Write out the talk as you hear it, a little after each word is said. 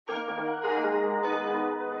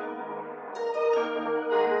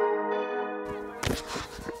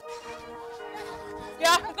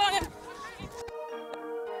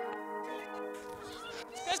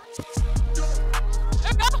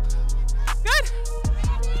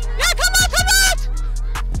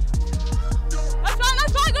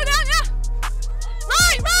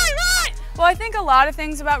think a lot of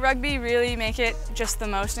things about rugby really make it just the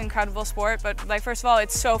most incredible sport, but like first of all,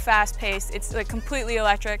 it's so fast-paced, it's like completely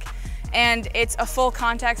electric, and it's a full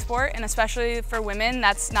contact sport, and especially for women,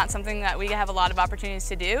 that's not something that we have a lot of opportunities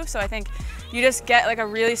to do. So I think you just get like a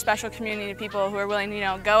really special community of people who are willing to, you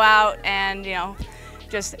know, go out and, you know,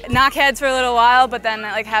 just knock heads for a little while, but then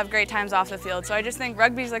like have great times off the field. So I just think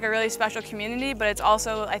rugby is like a really special community, but it's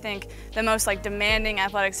also, I think, the most like demanding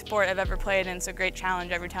athletic sport I've ever played, and it's a great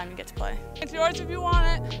challenge every time you get to play. It's yours if you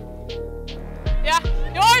want it. Yeah,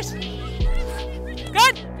 yours.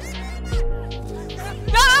 Good.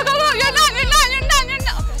 No, go, go. You're not. Okay.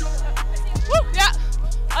 Woo, yeah.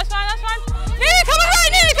 That's fine. Nini, coming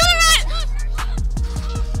right.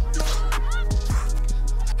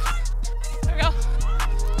 There we go.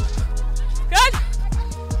 Good.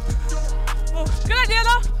 Oh, good idea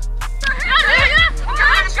though.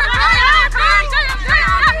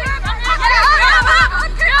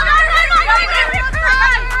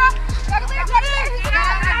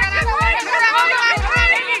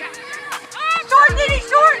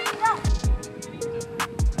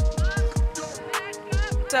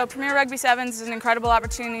 So Premier Rugby Sevens is an incredible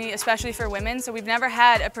opportunity, especially for women. So we've never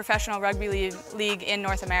had a professional rugby league in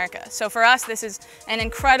North America. So for us, this is an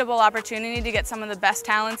incredible opportunity to get some of the best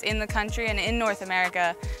talents in the country and in North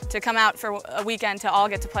America to come out for a weekend to all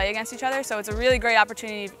get to play against each other. So it's a really great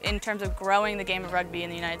opportunity in terms of growing the game of rugby in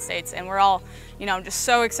the United States. And we're all, you know, just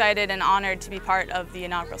so excited and honored to be part of the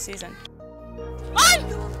inaugural season.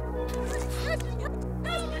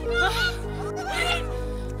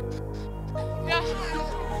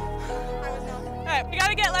 Alright, we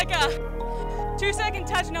gotta get like a 2-second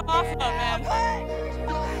touch, no offload, man.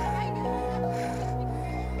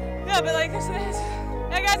 Yeah, but like this.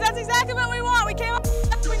 Yeah, guys, that's exactly what we want. We came up,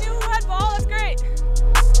 we knew who had ball. That's great.